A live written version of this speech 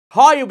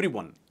Hi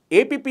everyone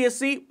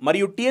APSC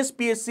మరియు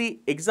TSPSC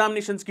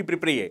ఎగ్జామినేషన్స్కి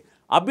prepare అయ్యే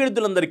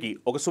అభ్యర్థులందరికీ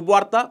ఒక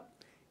శుభవార్త.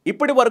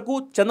 ఇప్పటి వరకు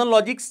Chandan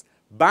logics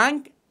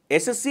bank,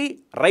 SSC,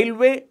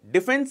 railway,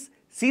 defence,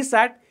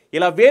 CSAT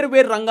ఇలా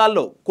వేరు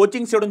రంగాల్లో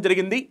కోచింగ్స్ ఇవ్వడం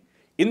జరిగింది.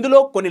 ఇందులో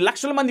కొన్ని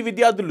లక్షల మంది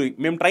విద్యార్థులు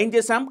మేము ట్రైన్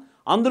చేశాం.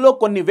 అందులో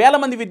కొన్ని వేల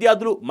మంది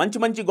విద్యార్థులు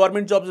మంచి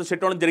గవర్నమెంట్ జాబ్స్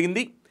సెట్ అవ్వడం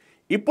జరిగింది.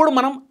 ఇప్పుడు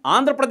మనం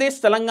ఆంధ్రప్రదేశ్,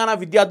 తెలంగాణ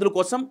విద్యార్థుల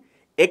కోసం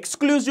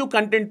ఎక్స్క్లూజివ్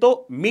కంటెంట్తో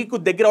మీకు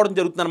దగ్గర అవడం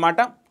జరుగుతుందన్నమాట.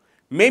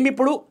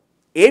 మేమిప్పుడు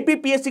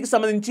ఏపీఎస్సికి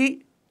సంబంధించి,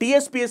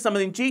 టీఎస్పీఎస్సి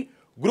సంబంధించి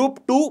group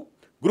 2,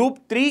 group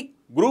 3,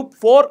 group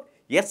 4,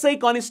 SI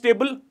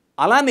constable,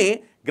 అలానే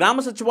గ్రామ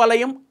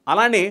సచివాలయం,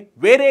 అలానే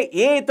వేరే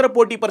ఏ ఇతర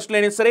పోటీ పరీక్షలు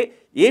అయినా సరే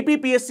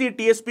ఏపీఎస్సి,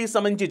 టీఎస్పీకి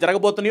సంబంధించి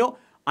జరగబోతున్నాయో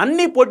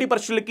అన్ని పోటీ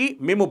పరీక్షలకి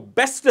మేము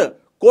బెస్ట్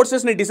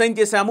కోర్సెస్ని డిజైన్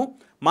చేశాము.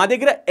 మా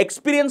దగ్గర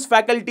ఎక్స్పీరియన్స్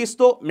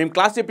ఫ్యాకల్టీస్తో మేము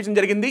క్లాస్ చెప్పించడం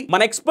జరిగింది.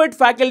 మన ఎక్స్పర్ట్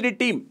ఫ్యాకల్టీ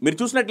టీం మీరు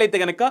చూసినట్లయితే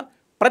కనుక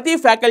ప్రతి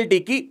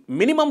ఫ్యాకల్టీకి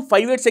minimum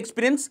 5 years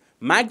experience,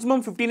 maximum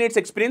 15 years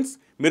experience.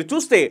 మీరు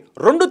చూస్తే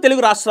 2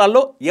 తెలుగు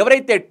రాష్ట్రాల్లో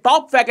ఎవరైతే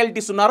టాప్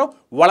ఫ్యాకల్టీస్ ఉన్నారో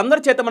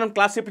వాళ్ళందరి చేత మనం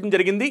క్లాస్ చెప్పించడం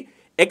జరిగింది.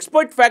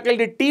 ఎక్స్పర్ట్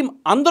ఫ్యాకల్టీ టీం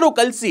అందరూ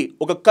కలిసి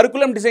ఒక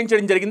కరికులం డిజైన్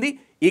చేయడం జరిగింది.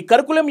 ఈ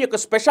కరికులం యొక్క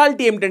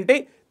స్పెషాలిటీ ఏమిటంటే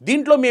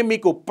దీంట్లో మేము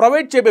మీకు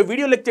ప్రొవైడ్ చేయబోయే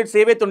వీడియో లెక్చర్స్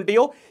ఏవైతే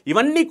ఉంటాయో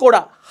ఇవన్నీ కూడా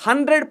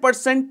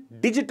 100%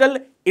 డిజిటల్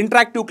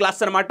ఇంటరాక్టివ్ క్లాస్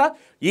అనమాట.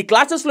 ఈ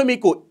క్లాసెస్లో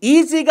మీకు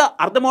ఈజీగా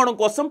అర్థమవడం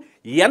కోసం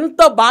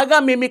ఎంత బాగా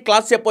మేము మీకు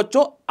క్లాస్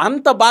చెప్పొచ్చో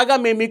అంత బాగా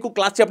మేము మీకు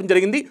క్లాస్ చెప్పడం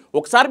జరిగింది.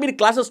 ఒకసారి మీరు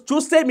క్లాసెస్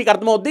చూస్తే మీకు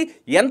అర్థమవుద్ది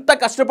ఎంత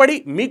కష్టపడి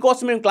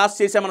మీకోసం మేము క్లాస్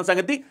చేసామన్న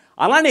సంగతి.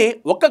 అలానే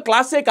ఒక్క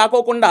క్లాసే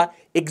కాకోకుండా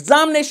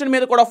ఎగ్జామినేషన్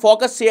మీద కూడా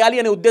ఫోకస్ చేయాలి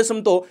అనే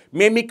ఉద్దేశంతో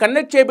మేము మీ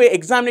కండక్ట్ చేయబోయే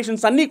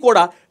ఎగ్జామినేషన్స్ అన్నీ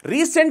కూడా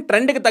రీసెంట్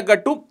ట్రెండ్కి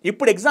తగ్గట్టు,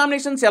 ఇప్పుడు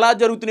ఎగ్జామినేషన్స్ ఎలా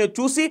జరుగుతున్నాయో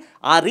చూసి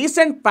ఆ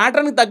రీసెంట్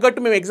ప్యాటర్న్కి తగ్గట్టు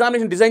మేము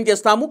ఎగ్జామినేషన్ డిజైన్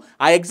చేస్తాము.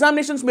 ఆ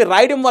ఎగ్జామినేషన్స్ మీరు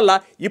రాయడం వల్ల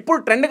ఇప్పుడు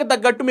ట్రెండ్కి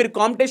తగ్గట్టు మీరు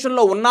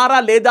కాంపిటీషన్లో ఉన్నారా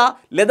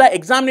లేదా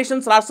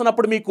ఎగ్జామినేషన్స్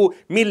రాస్తున్నప్పుడు మీకు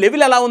మీ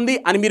లెవెల్ ఎలా ఉంది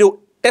అని మీరు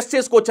టెస్ట్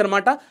చేసుకోవచ్చు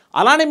అనమాట.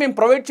 అలానే మేము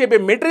ప్రొవైడ్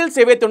చేయబోయే మెటీరియల్స్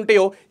ఏవైతే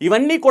ఉంటాయో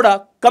ఇవన్నీ కూడా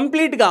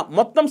కంప్లీట్గా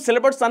మొత్తం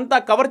సిలబస్ అంతా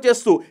కవర్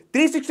చేస్తూ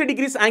 360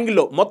 degrees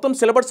యాంగిల్లో మొత్తం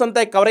సిలబస్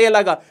అంతా కవర్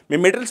అయ్యేలాగా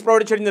మేము మెటీరియల్స్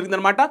ప్రొవైడ్ చేయడం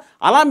జరిగిందనమాట.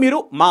 అలా మీరు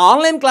మా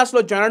ఆన్లైన్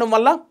క్లాస్లో జాయిన్ అవడం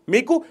వల్ల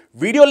మీకు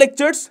వీడియో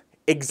లెక్చర్స్,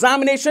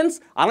 ఎగ్జామినేషన్స్,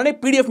 అలానే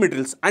పీడిఎఫ్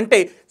మెటీరియల్స్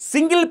అంటే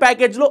సింగిల్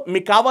ప్యాకేజ్లో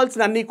మీకు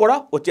కావాల్సిన అన్నీ కూడా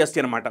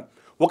వచ్చేస్తాయి అనమాట.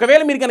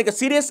 ఒకవేళ మీరు కనుక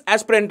సీరియస్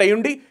ఆస్పిరెంట్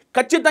అయ్యుండి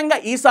ఖచ్చితంగా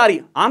ఈసారి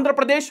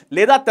ఆంధ్రప్రదేశ్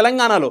లేదా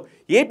తెలంగాణలో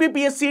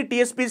ఏపీఎస్సి,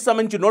 టీఎస్పీకి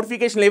సంబంధించి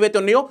నోటిఫికేషన్లు ఏవైతే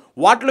ఉన్నాయో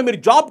వాటిలో మీరు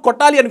జాబ్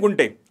కొట్టాలి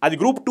అనుకుంటే అది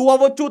గ్రూప్ 2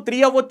 అవ్వచ్చు, 3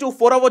 అవ్వచ్చు,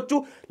 4 అవ్వచ్చు,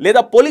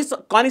 లేదా పోలీస్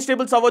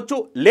కానిస్టేబుల్స్ అవ్వచ్చు,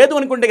 లేదు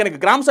అనుకుంటే కనుక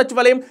గ్రామ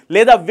సచివాలయం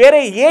లేదా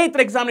వేరే ఏ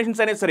ఇతర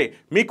ఎగ్జామినేషన్స్ అయినా సరే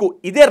మీకు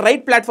ఇదే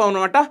రైట్ ప్లాట్ఫామ్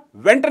అనమాట.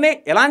 వెంటనే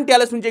ఎలాంటి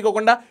ఆలస్యం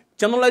చేయకుండా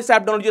చందన్ లాజిక్స్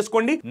యాప్ డౌన్లోడ్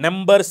చేసుకోండి.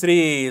 నెంబర్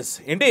సిరీస్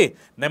ఏంటి?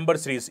 నెంబర్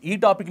సిరీస్ ఈ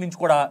టాపిక్ నుంచి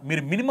కూడా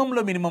మీరు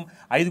మినిమం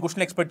 5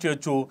 క్వశ్చన్లు ఎక్స్పెక్ట్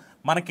చేయొచ్చు.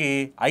 మనకి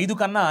 5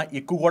 కన్నా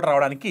ఎక్కువ కూడా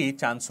రావడానికి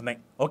ఛాన్స్ ఉన్నాయి,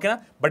 ఓకేనా?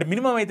 బట్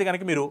మినిమం అయితే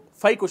కనుక మీరు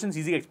 5 క్వశ్చన్స్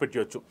ఈజీగా ఎక్స్పెక్ట్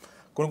చేయొచ్చు.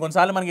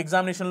 కొన్నిసార్లు మనకి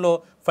ఎగ్జామినేషన్లో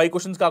 5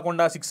 క్వశ్చన్స్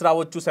కాకుండా 6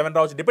 రావచ్చు, 7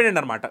 రావచ్చు, డిపెండెంట్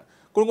అనమాట.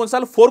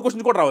 కొన్నిసార్లు 4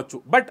 క్వశ్చన్స్ కూడా రావచ్చు.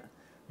 బట్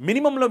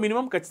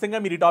మినిమం ఖచ్చితంగా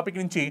మీరు ఈ టాపిక్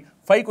నుంచి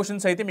 5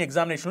 క్వశ్చన్స్ అయితే మీ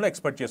ఎగ్జామినేషన్లో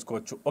ఎక్స్పెక్ట్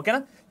చేసుకోవచ్చు, ఓకేనా?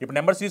 ఇప్పుడు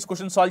నెంబర్ సిరీస్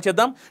క్వశ్చన్స్ సాల్వ్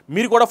చేద్దాం.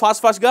 మీరు కూడా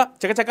ఫాస్ట్గా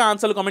చకచక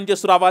ఆన్సర్లు కామెంట్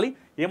చేస్తూ రావాలి.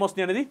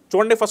 ఏమొస్తుంది అనేది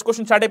చూడండి. ఫస్ట్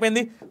క్వశ్చన్ స్టార్ట్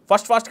అయిపోయింది.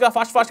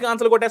 ఫాస్ట్గా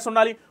ఆన్సర్లు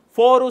కొట్టేస్తుండాలి.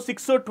 4,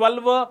 6,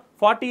 12,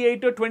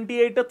 48,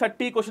 28,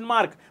 30 క్వశ్చన్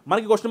మార్క్.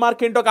 మనకి క్వశ్చన్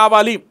మార్క్ ఏంటో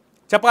కావాలి,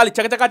 చెప్పాలి,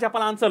 చకచక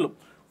చెప్పాలి ఆన్సర్లు.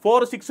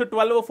 4, 6,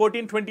 12,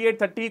 14, 28,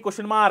 30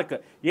 క్వశ్చన్ మార్క్.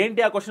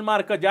 ఏంటి ఆ క్వశ్చన్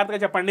మార్క్?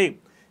 జాగ్రత్తగా చెప్పండి.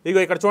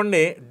 ఇగో ఇక్కడ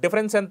చూడండి,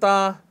 డిఫరెన్స్ ఎంత?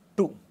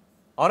 2,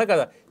 అవునా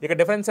కదా? ఇక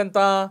డిఫరెన్స్ ఎంత?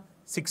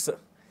 6.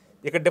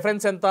 ఇక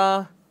డిఫరెన్స్ ఎంత?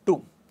 2.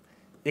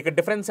 ఇక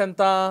డిఫరెన్స్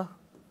ఎంత?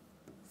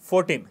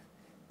 14.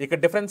 ఇక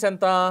డిఫరెన్స్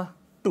ఎంత?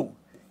 2.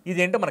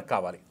 ఇదేంటో మనకు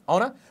కావాలి,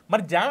 అవునా?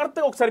 మరి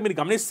జాగ్రత్తగా ఒకసారి మీరు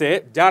గమనిస్తే,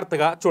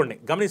 జాగ్రత్తగా చూడండి,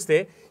 గమనిస్తే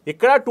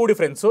ఇక్కడ 2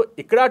 డిఫరెన్స్,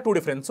 ఇక్కడ 2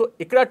 డిఫరెన్స్,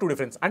 ఇక్కడ 2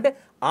 డిఫరెన్స్. అంటే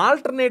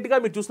ఆల్టర్నేట్గా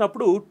మీరు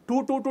చూసినప్పుడు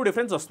 2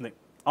 డిఫరెన్స్ వస్తుంది,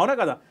 అవునా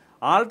కదా?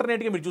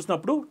 ఆల్టర్నేట్గా మీరు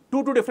చూసినప్పుడు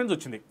 2 డిఫరెన్స్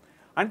వచ్చింది.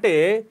 అంటే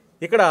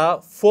ఇక్కడ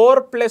 4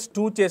 +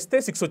 2 చేస్తే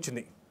 6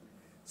 వచ్చింది.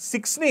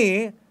 6ని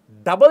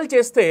డబల్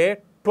చేస్తే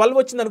 12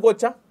 వచ్చింది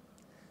అనుకోవచ్చా?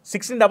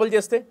 6ని డబల్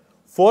చేస్తే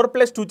 4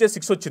 + 2 చేస్తే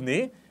 6 వచ్చింది.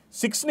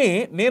 6ని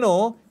నేను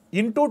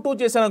ఇంటూ 2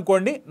 చేశాను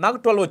అనుకోండి, నాకు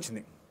 12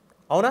 వచ్చింది,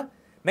 అవునా?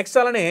 నెక్స్ట్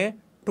అలానే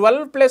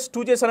 12 +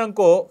 2 చేశాను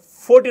అనుకో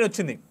 14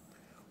 వచ్చింది.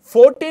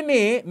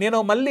 14ని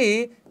నేను మళ్ళీ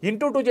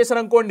ఇంటూ 2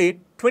 చేశాను అనుకోండి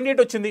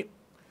 28 వచ్చింది.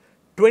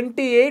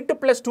 28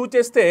 + 2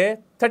 చేస్తే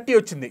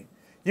 30 వచ్చింది.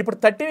 ఇప్పుడు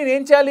 30ని నేను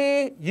ఏం చేయాలి?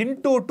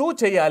 ఇంటూ 2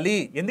 చేయాలి.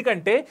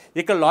 ఎందుకంటే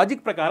ఇక్కడ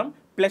లాజిక్ ప్రకారం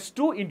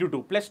 +2 × 2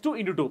 +2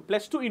 × 2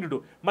 +2 × 2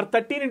 మరి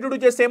 13 × 2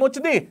 చేస్తే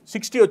ఏమొచ్చింది?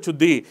 60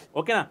 వచ్చుద్ది,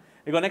 ఓకేనా?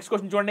 ఇక నెక్స్ట్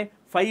క్వశ్చన్ చూడండి.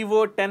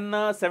 5, 10,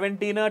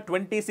 17,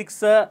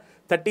 26,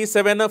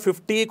 37,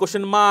 50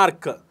 క్వశ్చన్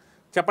మార్క్.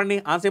 చెప్పండి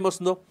ఆన్సర్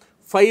ఏమొస్తుందో.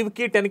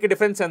 5కి 10కి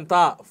డిఫరెన్స్ ఎంత?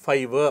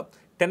 5.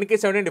 10కి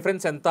 17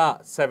 డిఫరెన్స్ ఎంత?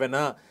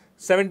 7.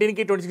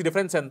 17కి 26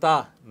 డిఫరెన్స్ ఎంత?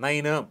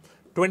 9.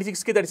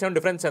 26కి 37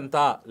 డిఫరెన్స్ ఎంత?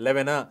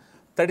 11.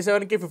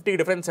 37కి 50కి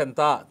డిఫరెన్స్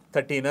ఎంత?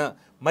 13.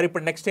 మరి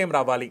ఇప్పుడు నెక్స్ట్ ఏం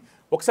రావాలి?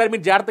 ఒకసారి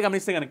మీరు జాగ్రత్తగా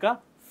గమనిస్తే కనుక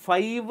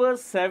 5,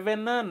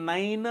 7,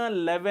 9,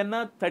 11,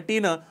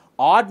 13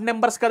 ఆడ్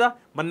నెంబర్స్ కదా,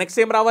 మన నెక్స్ట్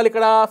ఏం రావాలి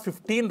ఇక్కడ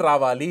 15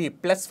 రావాలి,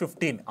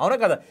 +15 అవునా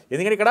కదా,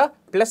 ఎందుకంటే ఇక్కడ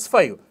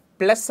 +5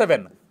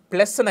 +7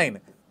 +9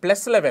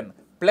 +11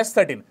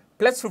 +13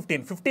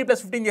 +15 50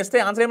 +15 చేస్తే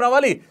ఆన్సర్ ఏం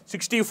రావాలి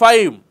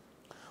 65.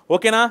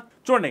 ఓకేనా,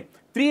 చూడండి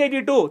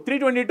 382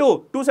 322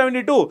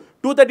 272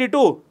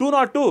 232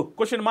 202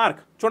 క్వశ్చన్ మార్క్.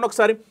 చూడండి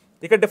ఒకసారి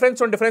ఇక్కడ డిఫరెన్స్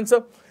చూడండి,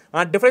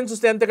 డిఫరెన్స్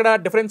చూస్తే ఎంత, ఇక్కడ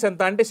డిఫరెన్స్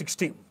ఎంత అంటే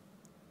 60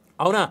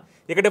 అవునా.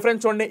 ఇక్కడ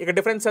డిఫరెన్స్ చూడండి, ఇక్కడ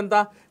డిఫరెన్స్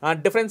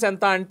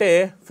ఎంత అంటే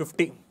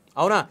 50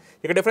 అవునా.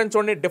 ఇక్కడ డిఫరెన్స్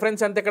చూడండి,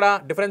 డిఫరెన్స్ ఎంత, ఇక్కడ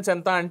డిఫరెన్స్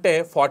ఎంత అంటే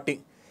 40.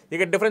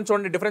 ఇక్కడ డిఫరెన్స్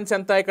చూడండి, డిఫరెన్స్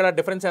ఎంత, ఇక్కడ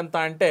డిఫరెన్స్ ఎంత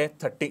అంటే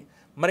 30.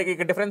 మరి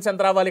ఇక్కడ డిఫరెన్స్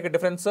ఎంత రావాలి, ఇక్కడ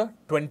డిఫరెన్స్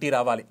 20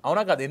 రావాలి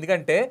అవునా కాదు,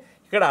 ఎందుకంటే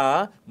ఇక్కడ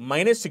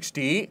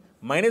 -60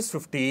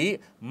 -50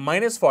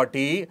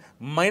 -40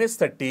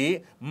 -30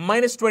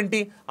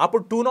 -20,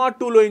 అప్పుడు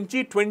 202లోంచి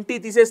 20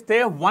 తీసేస్తే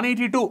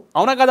 182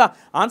 అవునా కదా,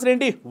 ఆన్సర్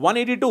ఏంటి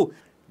 182.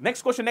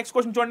 నెక్స్ట్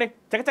క్వశ్చన్ చూడండి,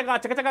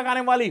 చకచకా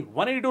కానివ్వాలి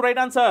 182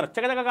 రైట్ ఆన్సర్,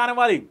 చకచకా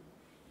కానివ్వాలి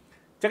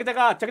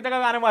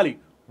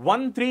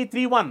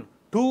 1331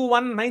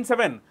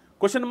 2197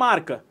 క్వశ్చన్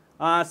మార్క్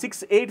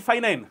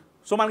 6859.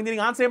 సో మనకి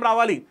దీనికి ఆన్సర్ ఏం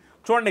రావాలి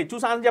చూడండి,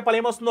 చూసి ఆన్సర్ చెప్పాలి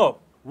ఏమొస్తుందో.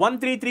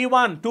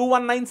 1331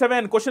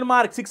 2197 క్వశ్చన్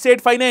మార్క్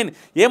 6859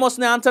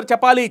 ఏమొస్తుంది ఆన్సర్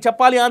చెప్పాలి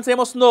ఆన్సర్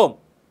ఏమొస్తుందో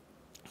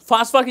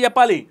ఫాస్ట్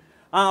చెప్పాలి.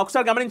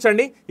 ఒకసారి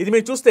గమనించండి, ఇది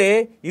మీరు చూస్తే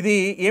ఇది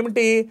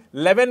ఏమిటి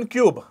 11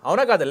 క్యూబ్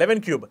అవునా కాదు, 11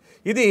 క్యూబ్.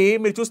 ఇది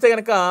మీరు చూస్తే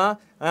కనుక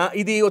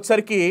ఇది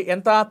వచ్చేసరికి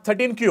ఎంత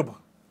 13 క్యూబ్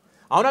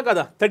అవునా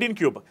కదా, 13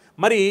 క్యూబ్.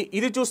 మరి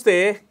ఇది చూస్తే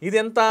ఇది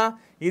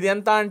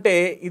ఎంత అంటే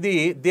ఇది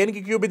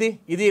దేనికి క్యూబ్,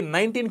 ఇది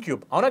 19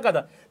 క్యూబ్ అవునా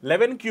కదా.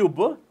 11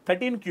 క్యూబ్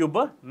 13 క్యూబ్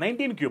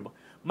 19 క్యూబ్.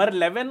 మరి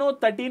 11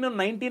 13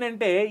 19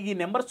 అంటే ఈ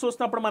నెంబర్స్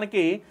చూసినప్పుడు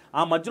మనకి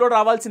ఆ మధ్యలో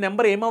రావాల్సిన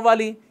నెంబర్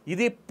ఏమవ్వాలి,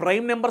 ఇది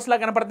ప్రైమ్ నెంబర్స్లా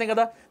కనపడుతున్నాయి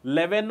కదా.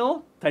 11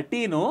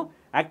 13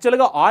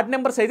 యాక్చువల్గా ఆడ్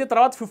నెంబర్స్ అయితే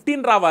తర్వాత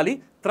 15 రావాలి,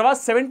 తర్వాత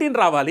 17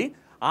 రావాలి,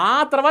 ఆ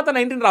తర్వాత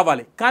 19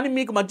 రావాలి. కానీ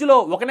మీకు మధ్యలో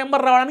ఒక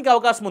నెంబర్ రావడానికి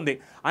అవకాశం ఉంది.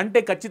 అంటే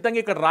ఖచ్చితంగా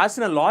ఇక్కడ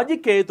రాసిన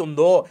లాజిక్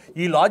ఏదైతుందో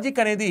ఈ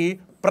లాజిక్ అనేది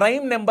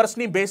ప్రైమ్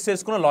నెంబర్స్ని బేస్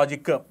చేసుకున్న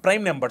లాజిక్,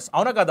 ప్రైమ్ నెంబర్స్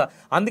అవునా కదా.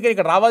 అందుకని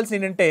ఇక్కడ రావాల్సింది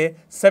ఏంటంటే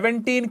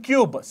 17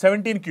 క్యూబ్.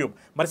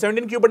 మరి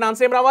 17 క్యూబ్ అంటే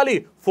ఆన్సర్ ఏం రావాలి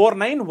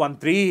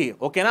 4913.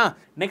 ఓకేనా.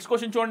 నెక్స్ట్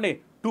క్వశ్చన్ చూడండి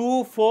 2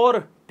 4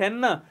 10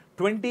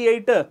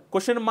 28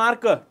 క్వశ్చన్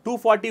మార్క్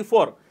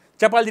 244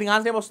 చెప్పాలి, దీనికి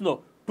ఆన్సర్ ఏమొస్తుందో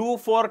 2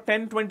 4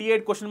 10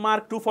 28 క్వశ్చన్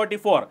మార్క్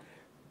 244.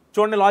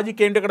 చూడండి లాజిక్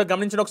ఏంటి ఇక్కడ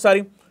గమనించండి ఒకసారి.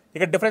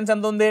 ఇక్కడ డిఫరెన్స్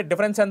ఎంత ఉంది,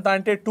 డిఫరెన్స్ ఎంత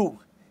అంటే 2.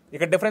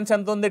 ఇక్కడ డిఫరెన్స్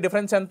ఎంత ఉంది,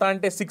 డిఫరెన్స్ ఎంత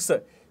అంటే 6.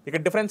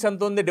 ఇక్కడ డిఫరెన్స్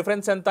ఎంత ఉంది,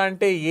 డిఫరెన్స్ ఎంత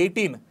అంటే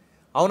 18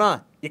 అవునా.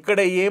 ఇక్కడ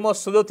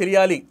ఏమొస్తుందో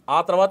తెలియాలి, ఆ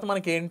తర్వాత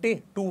మనకి ఏంటి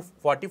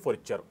 244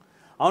 ఇచ్చారు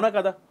అవునా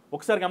కదా.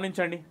 ఒకసారి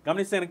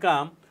గమనిస్తే కనుక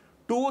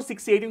 2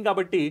 6 18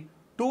 కాబట్టి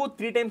 2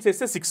 3 టైమ్స్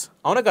చేస్తే 6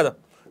 అవునా కదా.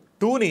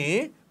 2ని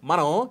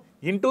మనం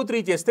ఇంటూ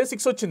 3 చేస్తే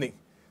 6 వచ్చింది,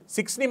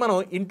 6ని మనం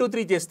ఇంటూ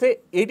 3 చేస్తే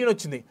 18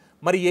 వచ్చింది.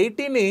 మరి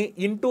 18ని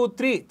ఇంటూ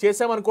 3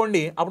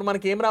 చేసామనుకోండి, అప్పుడు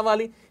మనకి ఏం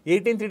రావాలి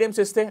 18 3 టైమ్స్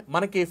చేస్తే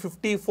మనకి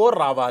 54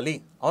 రావాలి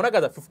అవునా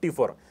కదా.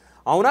 54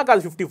 అవునా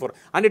కాదు 54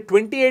 అంటే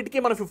 28కి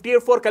మనం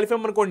 54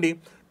 కలిపామనుకోండి,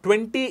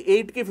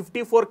 28కి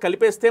 54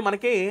 కలిపేస్తే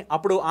మనకి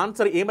అప్పుడు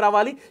ఆన్సర్ ఏం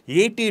రావాలి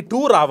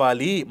 82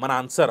 రావాలి మన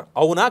ఆన్సర్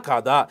అవునా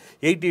కాదా.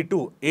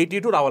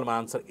 82 రావాలి మన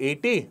ఆన్సర్,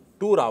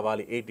 82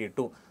 రావాలి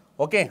 82.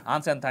 ఓకే,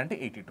 ఆన్సర్ ఎంత అంటే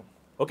 82.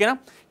 ఓకేనా,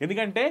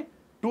 ఎందుకంటే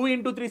 2 ×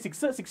 3 6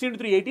 6 ×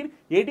 3 18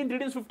 18 3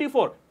 times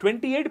 54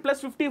 28 +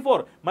 54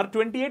 మరి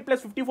 28 +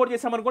 54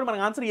 చేసామనుకోండి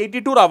మనకు ఆన్సర్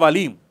 82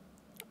 రావాలి.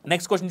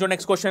 నెక్స్ట్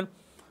క్వశ్చన్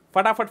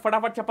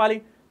ఫటాఫట్ చెప్పాలి.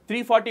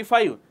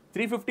 345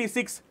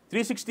 356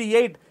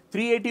 368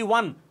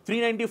 381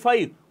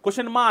 395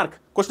 క్వశ్చన్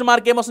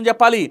మార్క్ ఏమొస్తుంది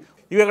చెప్పాలి.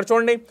 ఇవి ఇక్కడ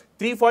చూడండి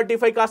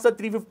 345 కాస్త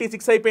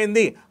 356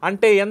 అయిపోయింది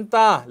అంటే ఎంత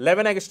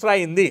 11 ఎక్స్ట్రా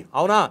అయింది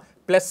అవునా,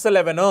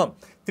 +11.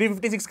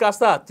 356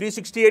 కాస్త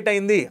 368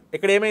 అయింది,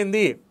 ఇక్కడ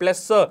ఏమైంది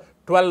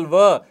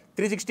 +12.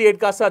 368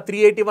 కాస్త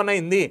 381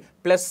 అయింది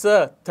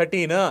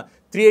 +13.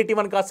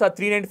 381 కాస్త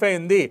 395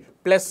 అయింది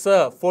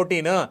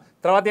 +14.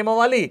 తర్వాత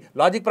ఏమవ్వాలి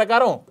లాజిక్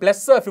ప్రకారం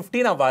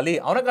 +15 అవ్వాలి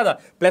అవునా కదా.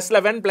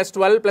 +11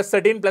 +12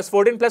 +13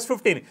 +14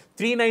 +15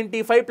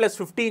 395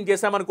 +15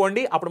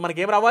 చేసామనుకోండి, అప్పుడు మనకి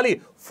ఏం రావాలి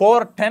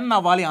 410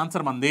 అవ్వాలి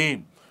ఆన్సర్ మంది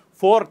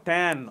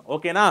 410.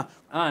 ఓకేనా.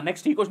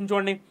 నెక్స్ట్ ఈ క్వశ్చన్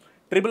చూడండి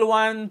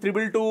 111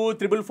 222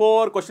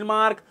 444 క్వశ్చన్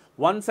మార్క్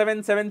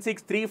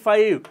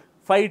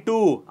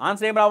 17763552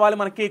 ఆన్సర్ ఏం రావాలి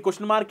మనకి,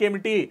 క్వశ్చన్ మార్క్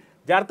ఏమిటి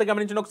జాగ్రత్తగా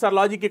గమనించండి ఒకసారి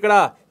లాజిక్. ఇక్కడ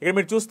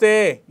మీరు చూస్తే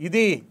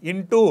ఇది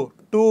ఇంటూ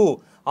 2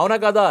 అవునా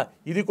కదా,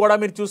 ఇది కూడా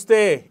మీరు చూస్తే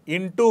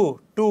ఇంటూ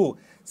 2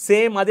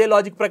 సేమ్ అదే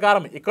లాజిక్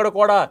ప్రకారం ఇక్కడ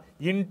కూడా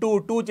ఇంటూ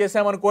 2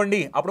 చేసామనుకోండి,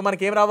 అప్పుడు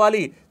మనకి ఏం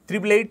రావాలి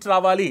 888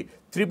 రావాలి.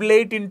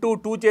 888 ఇంటూ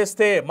 2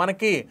 చేస్తే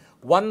మనకి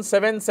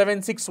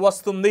 1776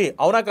 వస్తుంది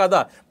అవునా కదా.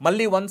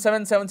 మళ్ళీ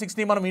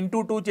 1776ని మనం ఇంటూ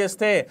 2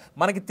 చేస్తే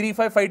మనకి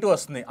 3552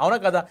 వస్తుంది అవునా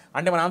కదా.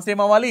 అంటే మన ఆన్సర్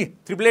ఏమవ్వాలి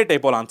 888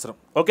 అయిపోవాలి ఆన్సర్.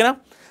 ఓకేనా,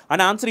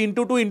 and answer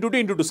into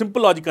 2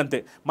 simple logic అంతే.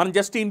 మనం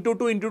జస్ట్ ఇంటూ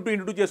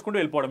 2 చేసుకుంటూ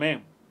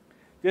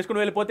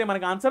వెళ్ళిపోతే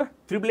మనకి ఆన్సర్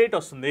 888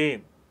 వస్తుంది.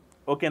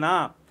 ఓకేనా.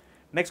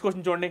 నెక్స్ట్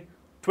క్వశ్చన్ చూడండి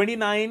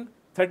 29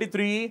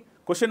 33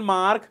 క్వశ్చన్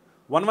మార్క్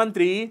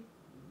 113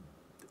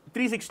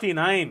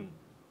 369.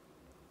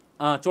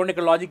 చూడండి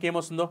ఇక్కడ లాజిక్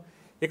ఏమొస్తుందో.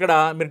 ఇక్కడ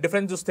మీరు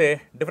డిఫరెన్స్ చూస్తే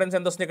డిఫరెన్స్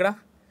ఎంత వస్తుంది? ఇక్కడ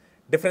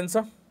డిఫరెన్స్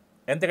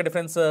ఎంత? ఇక్కడ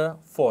డిఫరెన్స్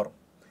 4.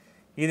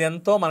 ఇది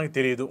ఎంతో మనకు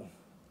తెలియదు,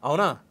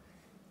 అవునా?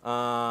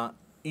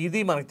 ఇది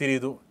మనకు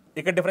తెలియదు.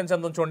 ఇక్కడ డిఫరెన్స్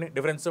ఎంత చూడండి,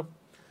 డిఫరెన్స్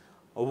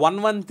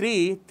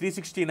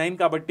 113,369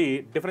 కాబట్టి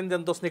డిఫరెన్స్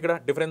ఎంత వస్తుంది? ఇక్కడ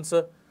డిఫరెన్స్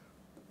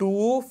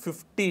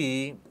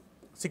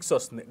 256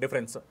 వస్తుంది.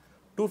 డిఫరెన్స్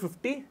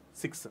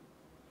 256,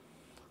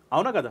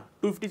 అవునా కదా?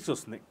 256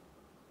 వస్తుంది.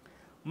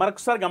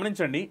 మరొకసారి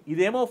గమనించండి,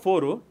 ఇదేమో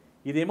 4,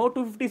 ఇదేమో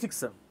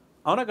 256,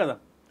 అవునా కదా?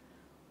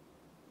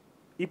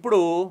 ఇప్పుడు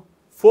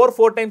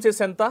 4 టైమ్స్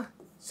చేస్తే ఎంత?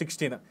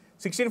 16.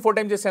 4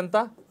 టైమ్స్ చేస్తే ఎంత?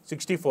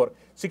 64.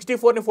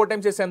 64ని 4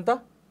 టైమ్స్ చేస్తే ఎంత?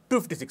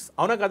 256,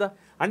 అవునా కదా?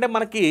 అంటే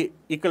మనకి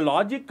ఇక్కడ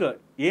లాజిక్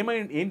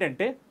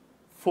ఏంటంటే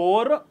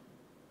 4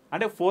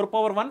 అంటే 4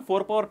 పవర్ 1,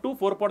 4 పవర్ 2,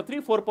 4 పవర్ 3,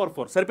 4 పవర్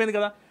 4 సరిపోయింది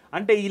కదా?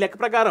 అంటే ఈ లెక్క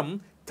ప్రకారం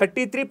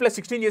 33 +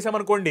 16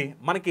 చేసామనుకోండి,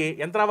 మనకి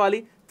ఎంత రావాలి?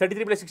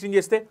 33 + 16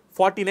 చేస్తే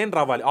 49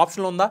 రావాలి.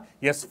 ఆప్షన్లో ఉందా?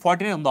 ఎస్,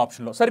 49 ఉందా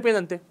ఆప్షన్లో.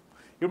 సరిపోయింది అంతే.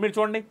 ఇప్పుడు మీరు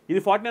చూడండి, ఇది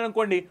 49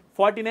 అనుకోండి,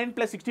 49 +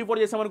 64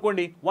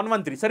 చేసామనుకోండి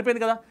 113,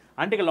 సరిపోయింది కదా?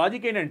 అంటే ఇక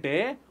లాజిక్ ఏంటంటే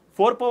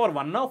 4 పవర్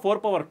 1, 4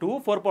 పవర్ 2,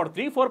 4 పవర్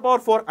 3, 4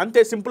 పవర్ 4, అంతే.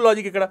 సింపుల్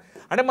లాజిక్ ఇక్కడ.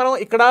 అంటే మనం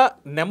ఇక్కడ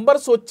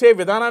నెంబర్స్ వచ్చే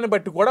విధానాన్ని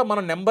బట్టి కూడా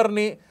మనం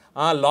నెంబర్ని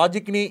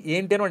లాజిక్ని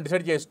ఏంటి అని మనం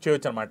డిసైడ్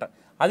చేయొచ్చు అనమాట.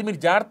 అది మీరు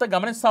జాగ్రత్తగా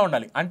గమనిస్తూ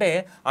ఉండాలి. అంటే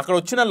అక్కడ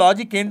వచ్చిన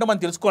లాజిక్ ఏంటో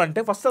మనం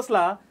తెలుసుకోవాలంటే ఫస్ట్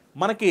అసలు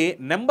మనకి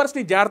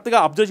నెంబర్స్ని జాగ్రత్తగా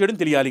అబ్జర్వ్ చేయడం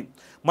తెలియాలి.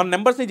 మన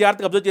నెంబర్స్ని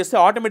జాగ్రత్తగా అబ్జర్వ్ చేస్తే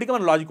ఆటోమేటిక్గా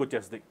మన లాజిక్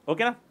వచ్చేస్తుంది.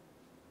 ఓకేనా?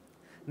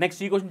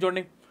 నెక్స్ట్ ఈ క్వశ్చన్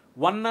చూడండి.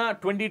 1,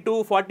 22,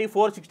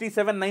 44,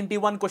 67,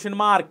 91 క్వశ్చన్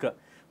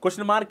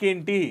మార్క్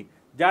ఏంటి?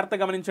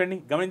 జాగ్రత్తగా గమనించండి.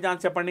 గమనించి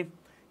ఆన్సర్ చెప్పండి.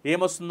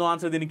 ఏమొస్తుందో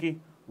ఆన్సర్ దీనికి?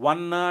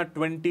 1,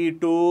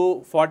 22,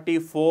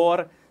 44,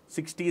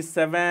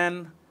 67,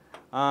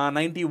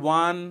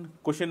 91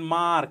 క్వశ్చన్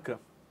మార్క్.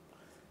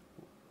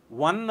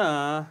 1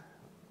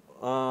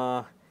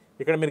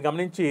 ఇక్కడ మీరు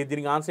గమనించి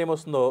దీనికి ఆన్సర్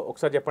ఏమొస్తుందో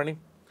ఒకసారి చెప్పండి.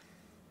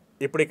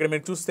 ఇప్పుడు ఇక్కడ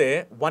మీరు చూస్తే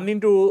 1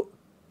 ×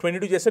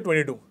 22 చేస్తే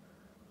 22,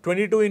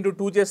 22 ×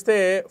 2 చేస్తే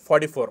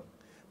 44,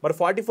 మరి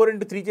 44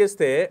 × 3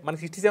 చేస్తే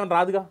మనకి 67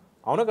 రాదుగా,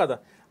 అవునా కదా?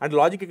 అంటే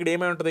లాజిక్ ఇక్కడ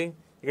ఏమై ఉంటుంది?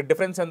 ఇక్కడ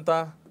డిఫరెన్స్ ఎంత?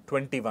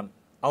 21,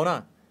 అవునా?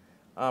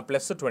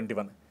 ప్లస్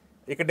 21.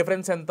 ఇక్కడ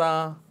డిఫరెన్స్ ఎంత?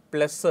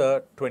 ప్లస్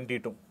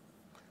 22,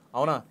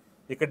 అవునా?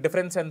 ఇక్కడ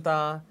డిఫరెన్స్ ఎంత?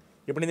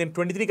 ఇప్పుడు నేను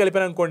 23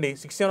 కలిపాను అనుకోండి,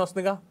 67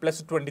 వస్తుందిగా, ప్లస్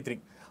 23,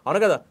 అవును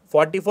కదా?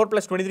 44 +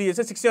 23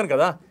 చేస్తే 67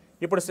 కదా?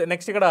 ఇప్పుడు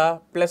నెక్స్ట్ ఇక్కడ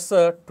ప్లస్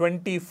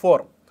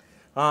 24,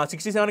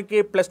 67కి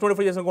ప్లస్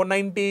 24 చేసాం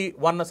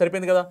 91,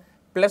 సరిపోయింది కదా?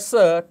 ప్లస్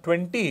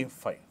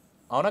 25,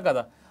 అవునా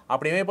కదా?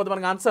 అప్పుడు ఏమైపోతుంది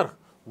మనకి ఆన్సర్?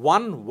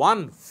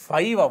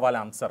 115 అవ్వాలి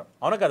ఆన్సర్,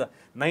 అవునా కదా?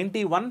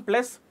 91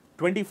 +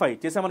 25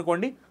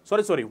 చేసామనుకోండి,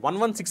 సారీ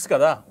 116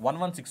 కదా?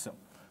 116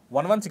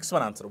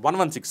 మన ఆన్సర్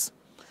 116.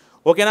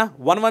 ఓకేనా?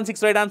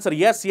 116 right answer.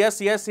 Yes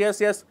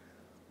 116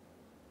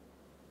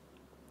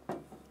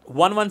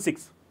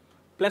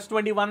 +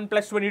 21 +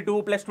 22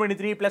 +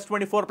 23 +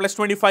 24 +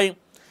 25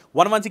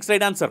 116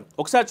 right answer.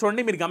 ఒకసారి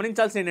చూడండి, మీరు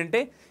గమనించాల్సింది ఏంటంటే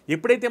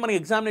ఎప్పుడైతే మనకి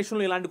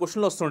ఎగ్జామినేషన్లో ఇలాంటి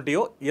క్వశ్చన్లు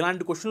వస్తుంటాయో,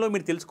 ఇలాంటి క్వశ్చన్లో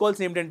మీరు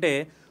తెలుసుకోవాల్సింది ఏంటంటే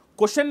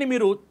క్వశ్చన్ని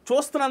మీరు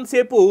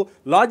చూస్తున్నంతసేపు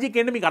లాజిక్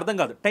ఏంటో మీకు అర్థం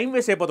కాదు, టైం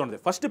వేస్ట్ అయిపోతుంది.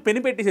 ఫస్ట్ పెన్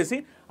పెట్టేసేసి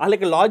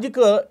వాళ్ళకి లాజిక్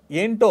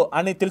ఏంటో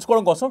అని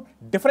తెలుసుకోవడం కోసం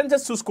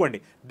డిఫరెన్సెస్ చూసుకోండి.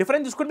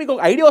 డిఫరెన్స్ చూసుకుంటే మీకు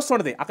ఒక ఐడియా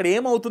వస్తుంటుంది అక్కడ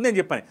ఏమవుతుంది అని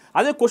చెప్పని.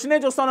 అదే క్వశ్చనే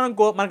చూస్తాను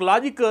అనుకో, మనకు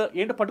లాజిక్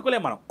ఏంటో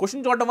పట్టుకోలేము. మనం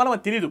క్వశ్చన్ చూడడం వల్ల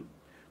మనకు తెలియదు.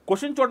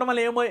 క్వశ్చన్ చూడడం వల్ల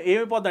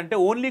ఏమైపోద్ది అంటే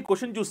ఓన్లీ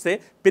క్వశ్చన్ చూస్తే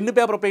పెన్ను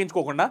పేపర్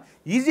ఉపయోగించుకోకుండా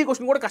ఈజీ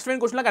క్వశ్చన్ కూడా కష్టమైన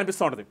క్వశ్చన్లా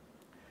కనిపిస్తూ ఉంటుంది.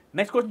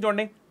 నెక్స్ట్ క్వశ్చన్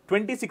చూడండి.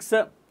 26,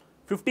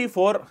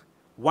 54,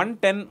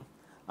 110,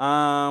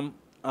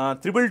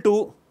 222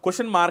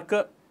 క్వశ్చన్ మార్క్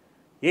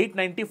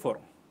 894.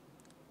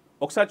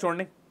 ఒకసారి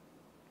చూడండి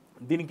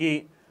దీనికి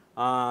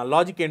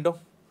లాజిక్ ఏంటో.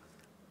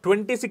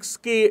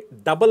 26కి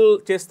డబల్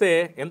చేస్తే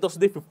ఎంత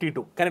వస్తుంది?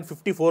 52, కానీ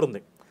 54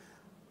 ఉంది.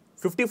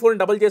 54ని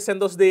డబల్ చేస్తే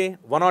ఎంత వస్తుంది?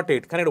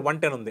 108, కానీ ఇక్కడ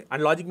 110 ఉంది.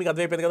 అండ్ లాజిక్ మీకు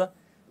అర్థమైపోయింది కదా?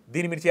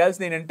 దీన్ని మీరు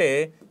చేయాల్సింది ఏంటంటే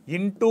 ×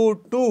 2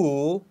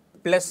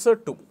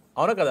 + 2,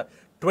 అవునా కదా?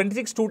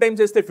 26 2 టైమ్స్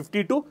చేస్తే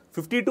 52,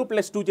 52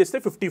 + 2 చేస్తే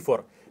 54.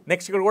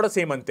 నెక్స్ట్ ఇక్కడ కూడా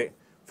సేమ్ అంతే.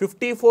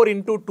 54 ×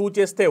 2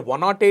 చేస్తే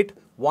 108,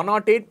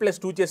 108 +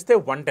 2 చేస్తే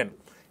 110.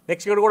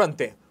 నెక్స్ట్ ఇక్కడ కూడా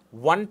అంతే.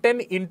 110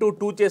 ×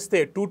 2 చేస్తే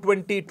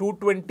 220,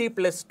 220 +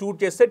 2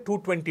 చేస్తే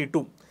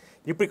 222.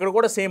 ఇప్పుడు ఇక్కడ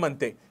కూడా సేమ్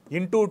అంతే.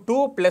 × 2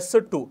 +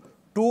 2,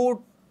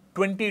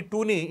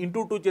 222ని ×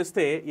 2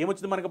 చేస్తే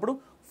ఏమొచ్చింది మనకి అప్పుడు?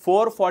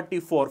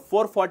 444,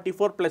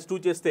 444 + 2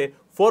 చేస్తే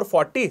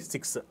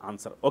 446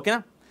 ఆన్సర్. ఓకేనా?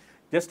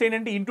 జస్ట్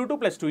ఏంటంటే × 2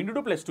 + 2, ×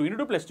 2 + 2, ×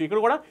 2 + 2, ఇక్కడ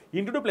కూడా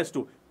 × 2 +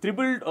 2,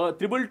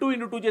 222 ×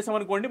 2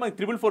 చేసామనుకోండి మనకి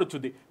 444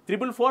 వచ్చింది.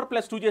 444 +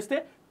 2 చేస్తే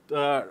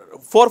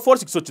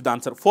 446 వచ్చింది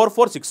ఆన్సర్,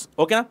 446.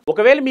 ఓకేనా?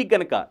 ఒకవేళ మీకు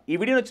కనుక ఈ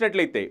వీడియో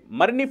నచ్చినట్లయితే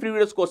మరిన్ని ఫ్రీ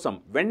వీడియోస్ కోసం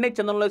వెంటనే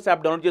చందన్ లాజిక్స్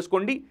యాప్ డౌన్లోడ్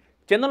చేసుకోండి.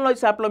 చందన్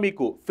లాజిక్స్ యాప్లో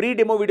మీకు ఫ్రీ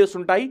డెమో వీడియోస్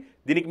ఉంటాయి.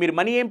 దీనికి మీరు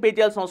మనీ ఏం పే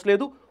చేయాల్సిన అవసరం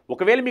లేదు.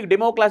 ఒకవేళ మీకు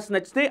డెమో క్లాసెస్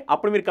నచ్చితే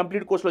అప్పుడు మీరు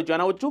కంప్లీట్ కోర్సులో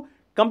జాయిన్ అవ్వచ్చు.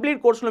 కంప్లీట్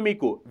కోర్సులో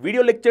మీకు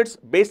video lectures,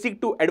 basic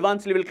to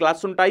advance level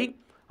class ఉంటాయి.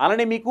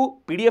 అలానే మీకు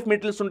పీడిఎఫ్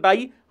మెటీరియల్స్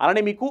ఉంటాయి,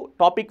 అలానే మీకు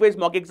టాపిక్ వైజ్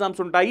మాక్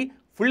ఎగ్జామ్స్ ఉంటాయి,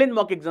 ఫుల్ లెంత్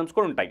మాక్ ఎగ్జామ్స్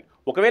కూడా ఉంటాయి.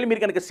 ఒకవేళ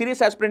మీరు కనుక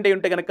సీరియస్ ఆస్పిరెంట్ అయి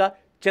ఉంటే కనుక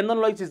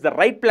Chandan logics is the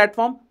right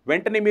platform.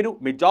 వెంటనే మీరు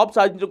మీ జాబ్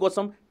సాధించడం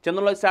కోసం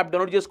చందన్ లాజిక్స్ యాప్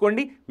డౌన్లోడ్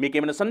చేసుకోండి. మీకు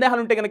ఏమైనా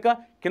సందేహాలు ఉంటే కనుక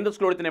కింద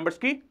స్క్రోల్ అవుతున్న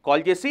నెంబర్స్కి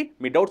కాల్ చేసి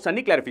మీ డౌట్స్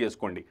అన్ని క్లారిఫై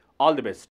చేసుకోండి. All the best.